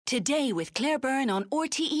Today with Claire Byrne on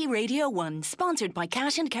RTE Radio 1, sponsored by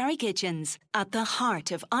Cash and Carry Kitchens. At the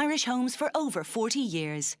heart of Irish homes for over 40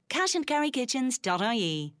 years.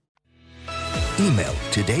 cashandcarrykitchens.ie. Email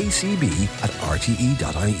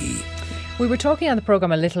todaycb@rte.ie. We were talking on the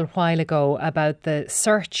programme a little while ago about the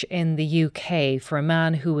search in the UK for a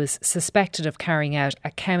man who was suspected of carrying out a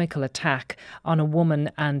chemical attack on a woman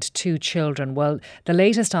and 2 children. Well, the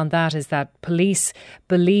latest on that is that police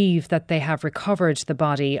believe that they have recovered the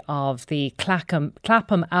body of the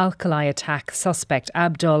Clapham alkali attack suspect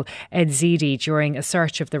Abdul Edzidi during a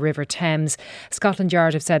search of the River Thames. Scotland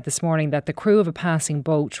Yard have said this morning that the crew of a passing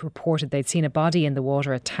boat reported they'd seen a body in the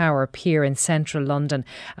water at Tower Pier in central London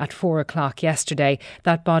at 4 o'clock yesterday.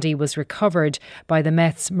 That body was recovered by the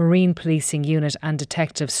Met's Marine Policing Unit, and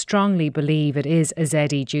detectives strongly believe it is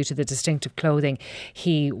Edzidi due to the distinctive clothing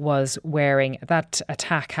he was wearing. That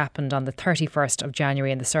attack happened on the 31st of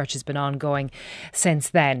January and the search has been ongoing since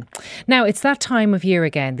then. Now, it's that time of year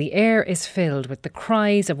again. The air is filled with the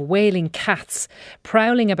cries of wailing cats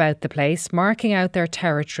prowling about the place, marking out their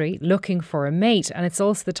territory, looking for a mate. And it's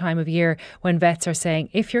also the time of year when vets are saying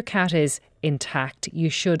if your cat is intact, you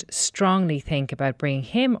should strongly think about bringing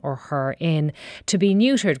him or her in to be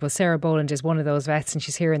neutered. Well, Sarah Boland is one of those vets and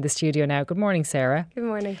she's here in the studio now. Good morning, Sarah. Good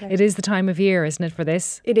morning, Claire. It is the time of year, isn't it, for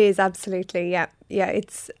this? It is, absolutely, yeah.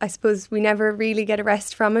 It's, I suppose we never really get a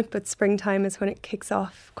rest from it, but springtime is when it kicks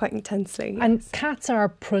off quite intensely. Yes. And cats are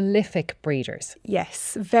prolific breeders.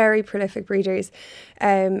 Yes, very prolific breeders.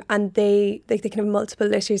 And they can have multiple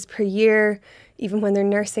litters per year. Even when they're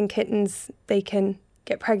nursing kittens, they can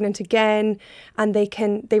get pregnant again, and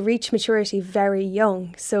they reach maturity very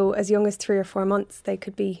young. So as young as 3 or 4 months, they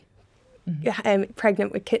could be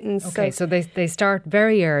pregnant with kittens. Okay, so they start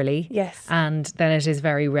very early. Yes. And then it is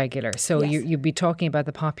very regular. So yes. you'd be talking about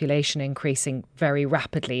the population increasing very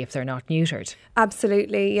rapidly if they're not neutered.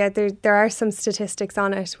 Absolutely, yeah. There are some statistics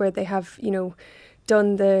on it where they have,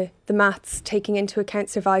 done the maths taking into account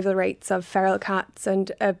survival rates of feral cats,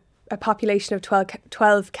 and a population of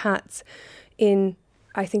 12 cats in,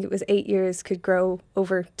 I think it was 8 years, could grow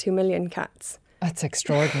over 2 million cats. That's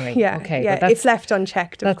extraordinary. Yeah, okay, yeah. If left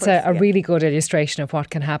unchecked, that's a really good illustration of what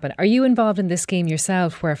can happen. Are you involved in this scheme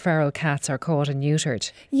yourself where feral cats are caught and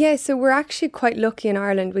neutered? Yeah, so we're actually quite lucky in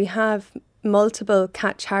Ireland. We have multiple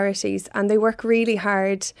cat charities and they work really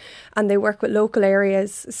hard and they work with local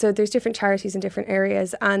areas. So there's different charities in different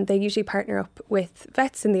areas and they usually partner up with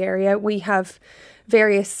vets in the area. We have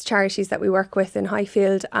various charities that we work with in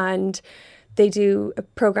Highfield, and they do a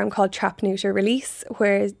programme called Trap, Neuter, Release,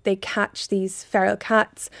 where they catch these feral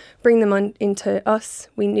cats, bring them into us,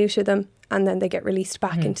 we neuter them, and then they get released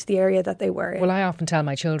back into the area that they were in. Well, I often tell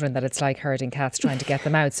my children that it's like herding cats, trying to get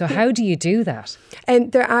them out. So how do you do that?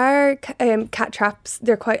 There are cat traps.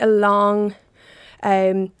 They're quite a long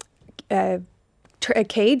a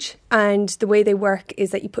cage, and the way they work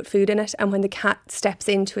is that you put food in it, and when the cat steps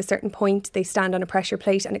into a certain point, they stand on a pressure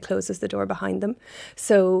plate and it closes the door behind them.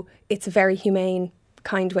 So it's a very humane,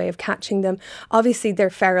 kind way of catching them. Obviously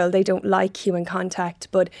they're feral, they don't like human contact,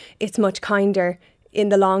 but it's much kinder in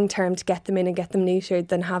the long term to get them in and get them neutered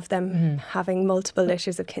than have them having multiple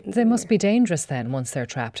litters of kittens. They must be dangerous then once they're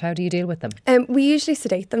trapped. How do you deal with them? We usually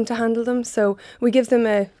sedate them to handle them. So we give them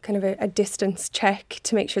a kind of a distance check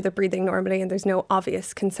to make sure they're breathing normally and there's no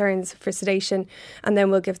obvious concerns for sedation. And then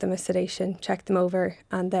we'll give them a sedation, check them over,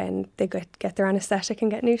 and then they get their anaesthetic and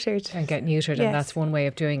get neutered. And get neutered, yes. And that's one way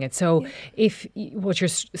of doing it. So if what you're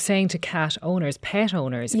saying to cat owners, pet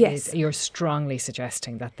owners, yes. is you're strongly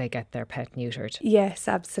suggesting that they get their pet neutered. Yes,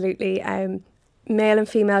 absolutely. Male and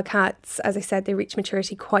female cats, as I said, they reach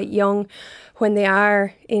maturity quite young. When they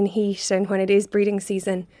are in heat and when it is breeding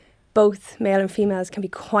season, both male and females can be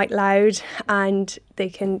quite loud and they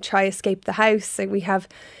can try escape the house. So we have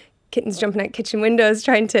kittens jumping out kitchen windows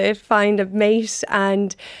trying to find a mate,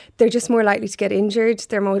 and they're just more likely to get injured.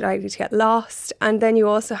 They're more likely to get lost. And then you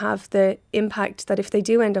also have the impact that if they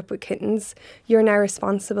do end up with kittens, you're now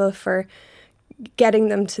responsible for getting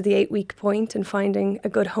them to the 8-week point and finding a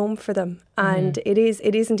good home for them. And it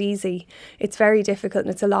isn't easy. It's very difficult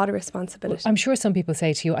and it's a lot of responsibility. I'm sure some people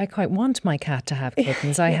say to you, I quite want my cat to have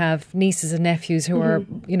kittens. I have nieces and nephews who are,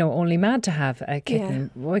 only mad to have a kitten.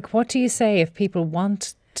 Yeah. Like, what do you say if people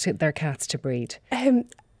want their cats to breed?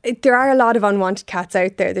 There are a lot of unwanted cats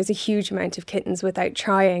out there. There's a huge amount of kittens without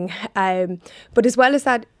trying. But as well as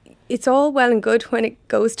that, it's all well and good when it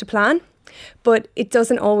goes to plan. But it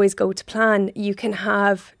doesn't always go to plan. You can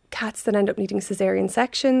have cats that end up needing cesarean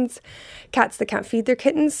sections, cats that can't feed their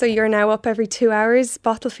kittens. So you're now up every 2 hours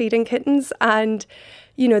bottle feeding kittens. And,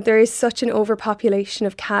 there is such an overpopulation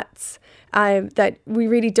of cats that we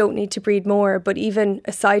really don't need to breed more. But even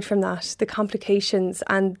aside from that, the complications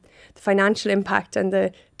and the financial impact and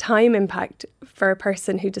the time impact for a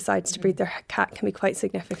person who decides to breed their cat can be quite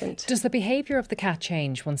significant. Does the behaviour of the cat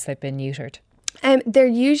change once they've been neutered? They're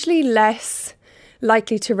usually less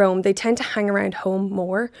likely to roam. They tend to hang around home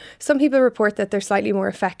more. Some people report that they're slightly more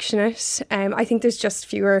affectionate. I think there's just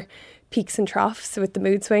fewer peaks and troughs with the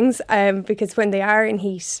mood swings, because when they are in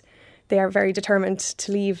heat, they are very determined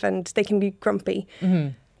to leave and they can be grumpy. Mm-hmm.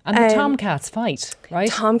 And the tomcats fight, right?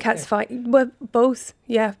 Tomcats fight. Well, both.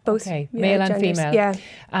 Yeah, both. Okay, yeah, male and genders. female. Yeah.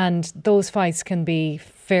 And those fights can be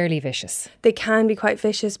fairly vicious. They can be quite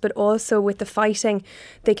vicious, but also with the fighting,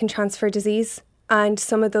 they can transfer disease. And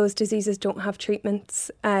some of those diseases don't have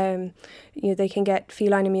treatments. They can get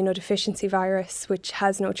feline immunodeficiency virus, which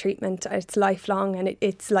has no treatment. It's lifelong and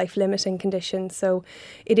it's life-limiting condition. So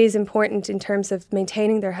it is important in terms of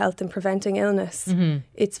maintaining their health and preventing illness. Mm-hmm.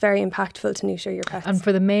 It's very impactful to neuter your pets. And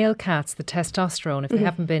for the male cats, the testosterone, if they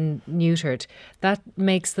haven't been neutered, that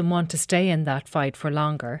makes them want to stay in that fight for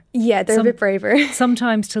longer. Yeah, they're a bit braver.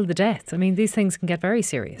 Sometimes till the death. I mean, these things can get very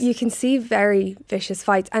serious. You can see very vicious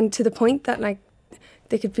fights, and to the point that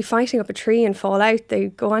they could be fighting up a tree and fall out. They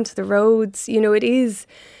go onto the roads.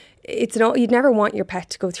 It's not, you'd never want your pet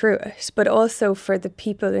to go through it, but also for the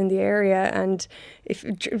people in the area and if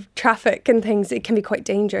traffic and things, it can be quite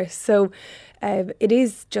dangerous. So it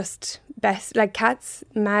is just best, like cats'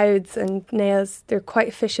 mouths and nails, they're quite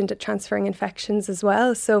efficient at transferring infections as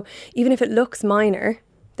well. So even if it looks minor,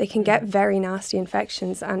 they can get very nasty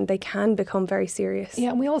infections and they can become very serious. Yeah,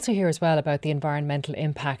 and we also hear as well about the environmental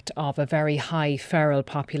impact of a very high feral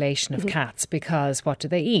population of cats, because what do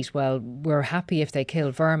they eat? Well, we're happy if they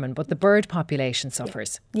kill vermin, but the bird population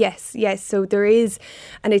suffers. Yes. So there is,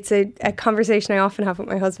 and it's a conversation I often have with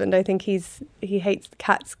my husband. I think he hates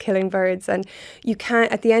cats killing birds, and you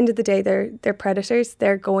can't, at the end of the day, they're predators.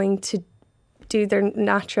 They're going to do their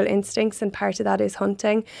natural instincts, and part of that is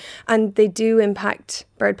hunting, and they do impact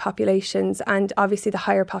bird populations. And obviously the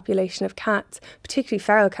higher population of cats, particularly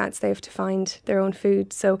feral cats, they have to find their own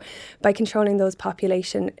food. So by controlling those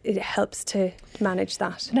population, it helps to manage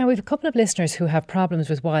that. Now, we have a couple of listeners who have problems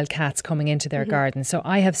with wild cats coming into their garden. So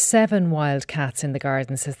I have 7 wild cats in the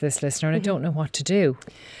garden, says this listener, and I don't know what to do.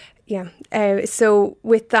 Yeah. So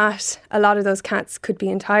with that, a lot of those cats could be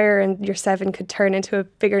entire, and your 7 could turn into a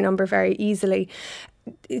bigger number very easily.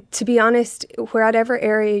 To be honest, whatever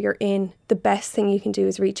area you're in, the best thing you can do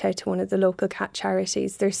is reach out to one of the local cat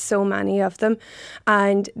charities. There's so many of them,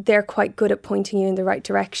 and they're quite good at pointing you in the right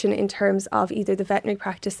direction in terms of either the veterinary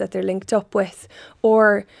practice that they're linked up with,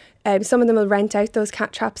 or some of them will rent out those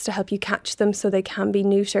cat traps to help you catch them so they can be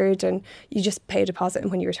neutered, and you just pay a deposit and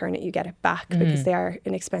when you return it you get it back because they are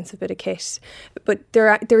an expensive bit of kit. But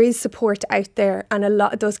there is support out there, and a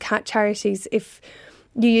lot of those cat charities, if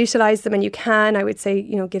you utilise them and you can, I would say,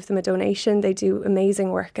 give them a donation. They do amazing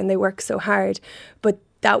work and they work so hard. But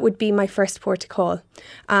that would be my first port of call.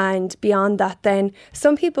 And beyond that, then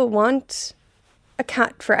some people want a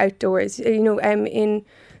cat for outdoors. In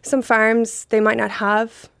some farms, they might not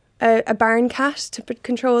have a barn cat to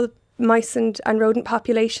control mice and rodent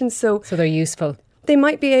populations. So they're useful. They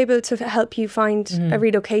might be able to help you find a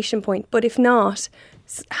relocation point. But if not,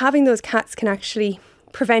 having those cats can actually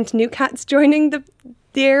prevent new cats joining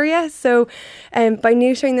the area. So by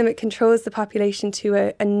neutering them, it controls the population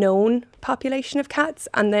to a known population of cats,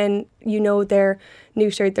 and then they're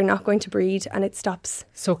neutered, they're not going to breed, and it stops.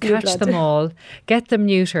 So catch them all, get them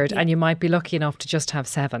neutered, and you might be lucky enough to just have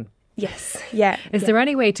 7. Yes, yeah. Is there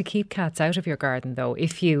any way to keep cats out of your garden though,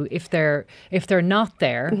 if they're not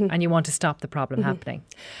there and you want to stop the problem happening?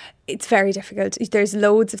 It's very difficult. There's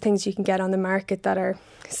loads of things you can get on the market that are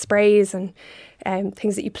sprays and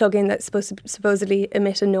things that you plug in that supposedly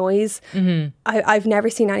emit a noise. I've never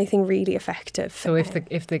seen anything really effective. So if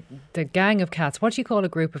the gang of cats, what do you call a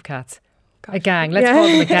group of cats? Gosh. A gang, let's call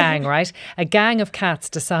them a gang, right? A gang of cats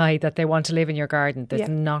decide that they want to live in your garden. There's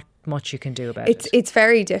not much you can do about it. It's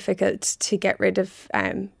very difficult to get rid of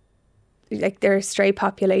their stray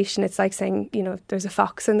population. It's like saying, there's a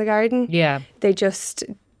fox in the garden. Yeah.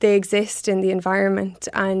 They exist in the environment,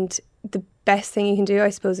 and the best thing you can do, I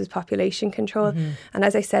suppose, is population control. And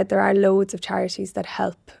as I said, there are loads of charities that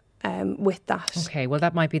help with that. Okay, well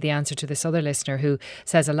that might be the answer to this other listener who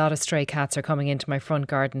says a lot of stray cats are coming into my front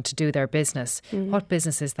garden to do their business. What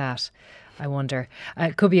business is that? I wonder.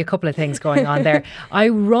 It could be a couple of things going on there. I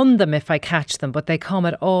run them if I catch them, but they come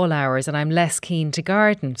at all hours and I'm less keen to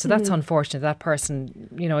garden. So that's unfortunate. That person,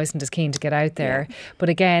 isn't as keen to get out there. Yeah. But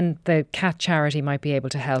again, the cat charity might be able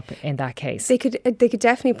to help in that case. They could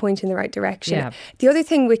definitely point in the right direction. Yeah. The other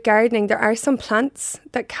thing with gardening, there are some plants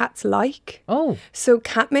that cats like. Oh. So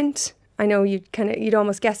catmint, I know you'd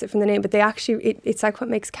almost guess it from the name, but they actually, it's like what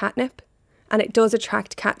makes catnip. And it does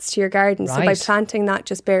attract cats to your garden. Right. So by planting that,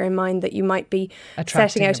 just bear in mind that you might be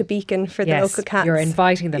setting out a beacon for the local cats. You're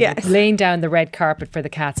inviting them, laying down the red carpet for the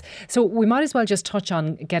cats. So we might as well just touch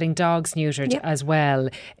on getting dogs neutered as well.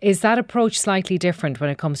 Is that approach slightly different when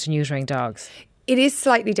it comes to neutering dogs? It is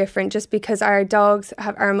slightly different just because our dogs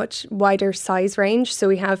are a much wider size range. So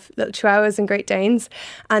we have little Chihuahuas and Great Danes,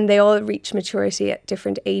 and they all reach maturity at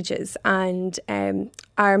different ages. And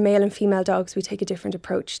our male and female dogs, we take a different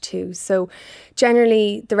approach to. So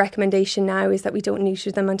generally, the recommendation now is that we don't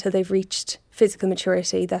neuter them until they've reached physical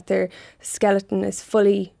maturity, that their skeleton is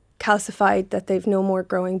fully calcified, that they've no more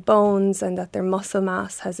growing bones and that their muscle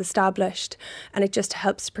mass has established, and it just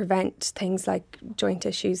helps prevent things like joint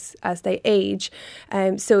issues as they age.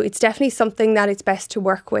 So it's definitely something that it's best to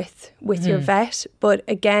work with your vet. But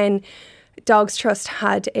again, Dogs Trust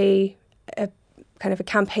had a kind of a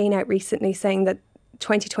campaign out recently saying that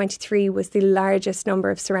 2023 was the largest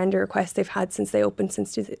number of surrender requests they've had since they opened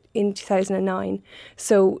in 2009.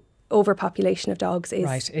 So overpopulation of dogs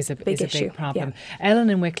is a big issue. Problem. Yeah. Ellen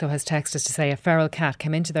in Wicklow has texted us to say a feral cat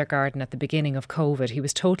came into their garden at the beginning of COVID. He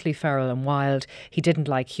was totally feral and wild. He didn't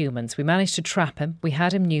like humans. We managed to trap him. We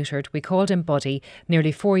had him neutered. We called him Buddy.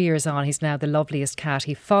 Nearly 4 years on, he's now the loveliest cat.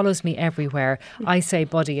 He follows me everywhere. I say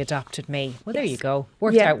Buddy adopted me. Well, there you go.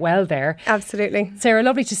 Worked out well there. Absolutely. Sarah,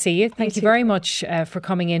 lovely to see you. Thank you very much for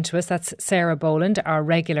coming in to us. That's Sarah Boland, our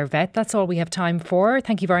regular vet. That's all we have time for.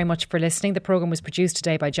 Thank you very much for listening. The programme was produced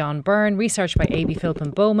today by John Byrne, research by A.B.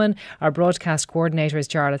 Philpin Bowman. Our broadcast coordinator is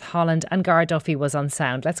Jarlath Holland, and Gar Duffy was on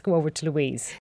sound. Let's go over to Louise.